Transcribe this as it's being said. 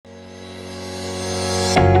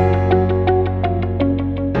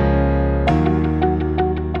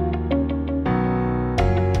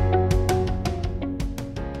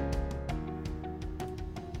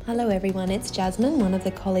everyone, it's Jasmine, one of the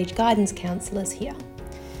college guidance counsellors here.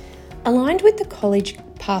 Aligned with the college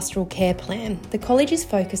pastoral care plan, the college is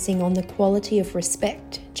focusing on the quality of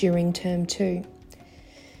respect during Term 2.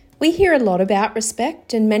 We hear a lot about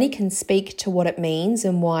respect, and many can speak to what it means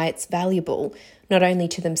and why it's valuable, not only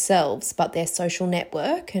to themselves but their social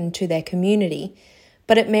network and to their community.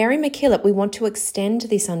 But at Mary MacKillop, we want to extend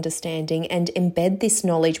this understanding and embed this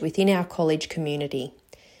knowledge within our college community.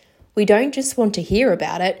 We don't just want to hear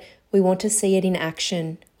about it, we want to see it in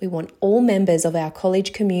action. We want all members of our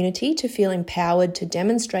college community to feel empowered to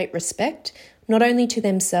demonstrate respect, not only to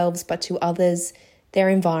themselves but to others, their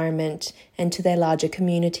environment, and to their larger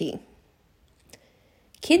community.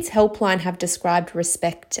 Kids Helpline have described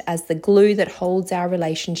respect as the glue that holds our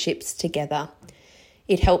relationships together.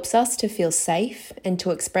 It helps us to feel safe and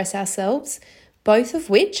to express ourselves, both of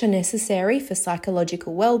which are necessary for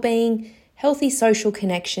psychological well-being, healthy social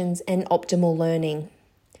connections, and optimal learning.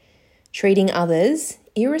 Treating others,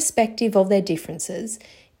 irrespective of their differences,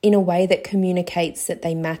 in a way that communicates that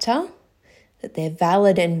they matter, that they're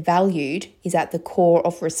valid and valued, is at the core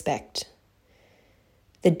of respect.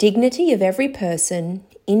 The dignity of every person,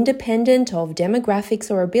 independent of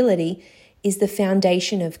demographics or ability, is the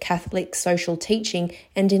foundation of Catholic social teaching,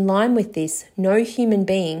 and in line with this, no human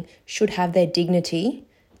being should have their dignity,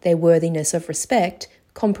 their worthiness of respect,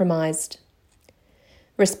 compromised.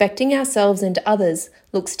 Respecting ourselves and others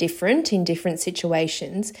looks different in different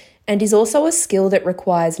situations and is also a skill that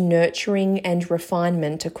requires nurturing and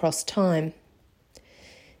refinement across time.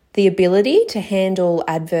 The ability to handle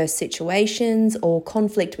adverse situations or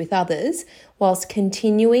conflict with others whilst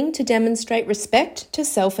continuing to demonstrate respect to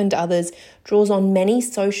self and others draws on many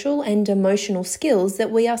social and emotional skills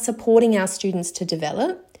that we are supporting our students to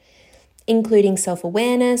develop, including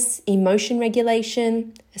self-awareness, emotion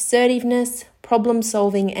regulation, assertiveness,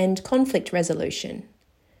 problem-solving, and conflict resolution.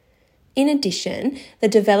 In addition, the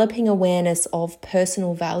developing awareness of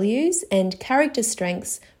personal values and character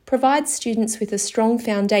strengths provides students with a strong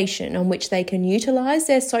foundation on which they can utilise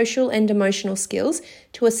their social and emotional skills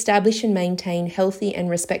to establish and maintain healthy and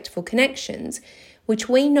respectful connections, which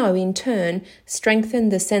we know in turn strengthen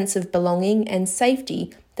the sense of belonging and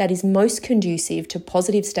safety that is most conducive to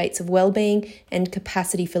positive states of well-being and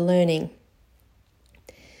capacity for learning.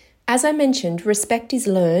 As I mentioned, respect is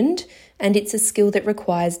learned and it's a skill that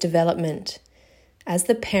requires development. As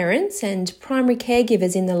the parents and primary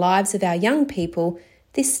caregivers in the lives of our young people,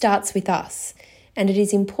 this starts with us, and it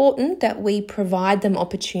is important that we provide them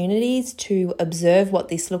opportunities to observe what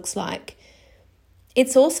this looks like.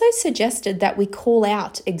 It's also suggested that we call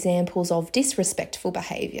out examples of disrespectful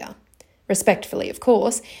behaviour, respectfully of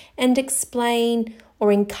course, and explain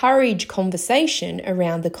or encourage conversation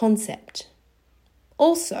around the concept.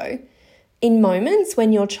 Also, in moments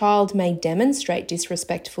when your child may demonstrate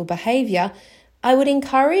disrespectful behaviour, I would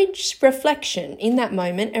encourage reflection in that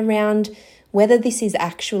moment around whether this is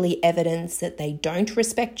actually evidence that they don't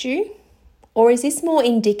respect you, or is this more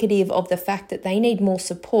indicative of the fact that they need more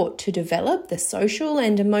support to develop the social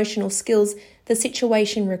and emotional skills the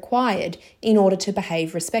situation required in order to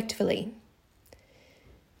behave respectfully.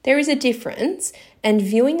 There is a difference, and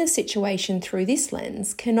viewing the situation through this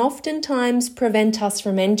lens can oftentimes prevent us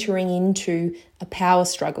from entering into a power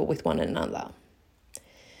struggle with one another.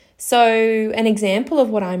 So, an example of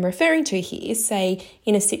what I'm referring to here, say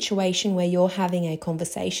in a situation where you're having a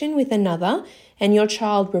conversation with another and your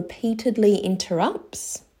child repeatedly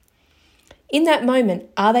interrupts. In that moment,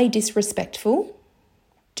 are they disrespectful?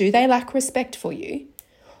 Do they lack respect for you?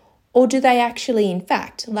 Or do they actually, in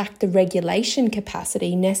fact, lack the regulation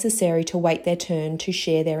capacity necessary to wait their turn to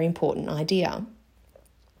share their important idea?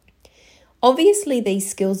 Obviously, these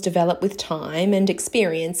skills develop with time and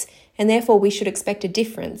experience, and therefore we should expect a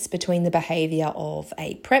difference between the behaviour of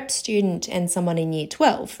a prep student and someone in Year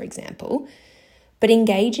 12, for example. But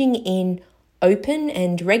engaging in open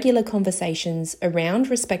and regular conversations around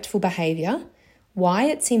respectful behaviour, why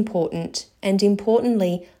it's important, and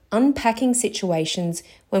importantly, unpacking situations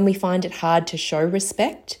when we find it hard to show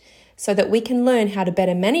respect so that we can learn how to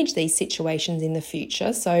better manage these situations in the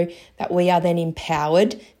future so that we are then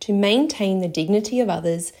empowered to maintain the dignity of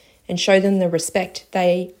others and show them the respect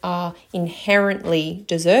they are inherently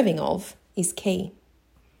deserving of is key.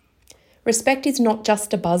 Respect is not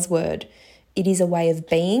just a buzzword. It is a way of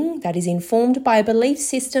being that is informed by a belief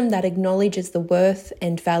system that acknowledges the worth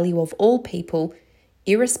and value of all people,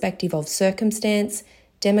 irrespective of circumstance,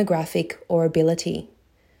 demographic, or ability.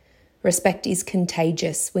 Respect is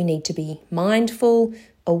contagious. We need to be mindful,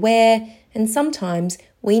 aware, and sometimes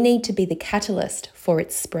we need to be the catalyst for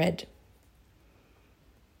its spread.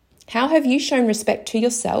 How have you shown respect to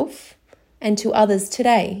yourself and to others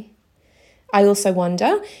today? I also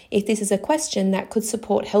wonder if this is a question that could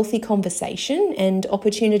support healthy conversation and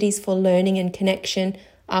opportunities for learning and connection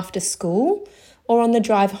after school, or on the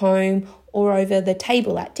drive home, or over the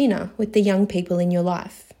table at dinner with the young people in your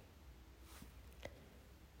life.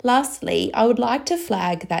 Lastly, I would like to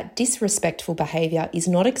flag that disrespectful behaviour is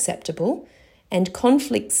not acceptable and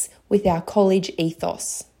conflicts with our college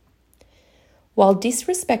ethos. While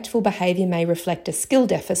disrespectful behaviour may reflect a skill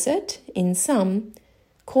deficit in some,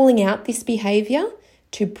 calling out this behaviour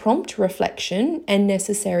to prompt reflection and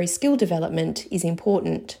necessary skill development is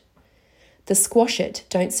important. The Squash It,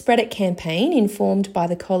 Don't Spread It campaign, informed by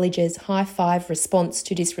the college's High Five response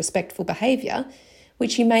to disrespectful behaviour,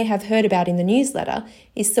 which you may have heard about in the newsletter,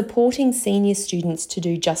 is supporting senior students to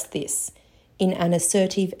do just this, in an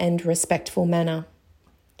assertive and respectful manner.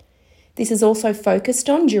 This is also focused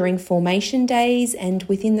on during formation days and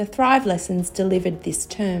within the Thrive lessons delivered this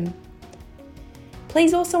term.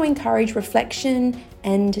 Please also encourage reflection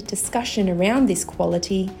and discussion around this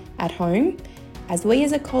quality at home, as we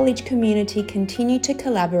as a college community continue to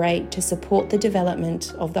collaborate to support the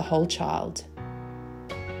development of the whole child.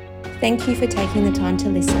 Thank you for taking the time to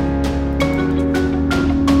listen.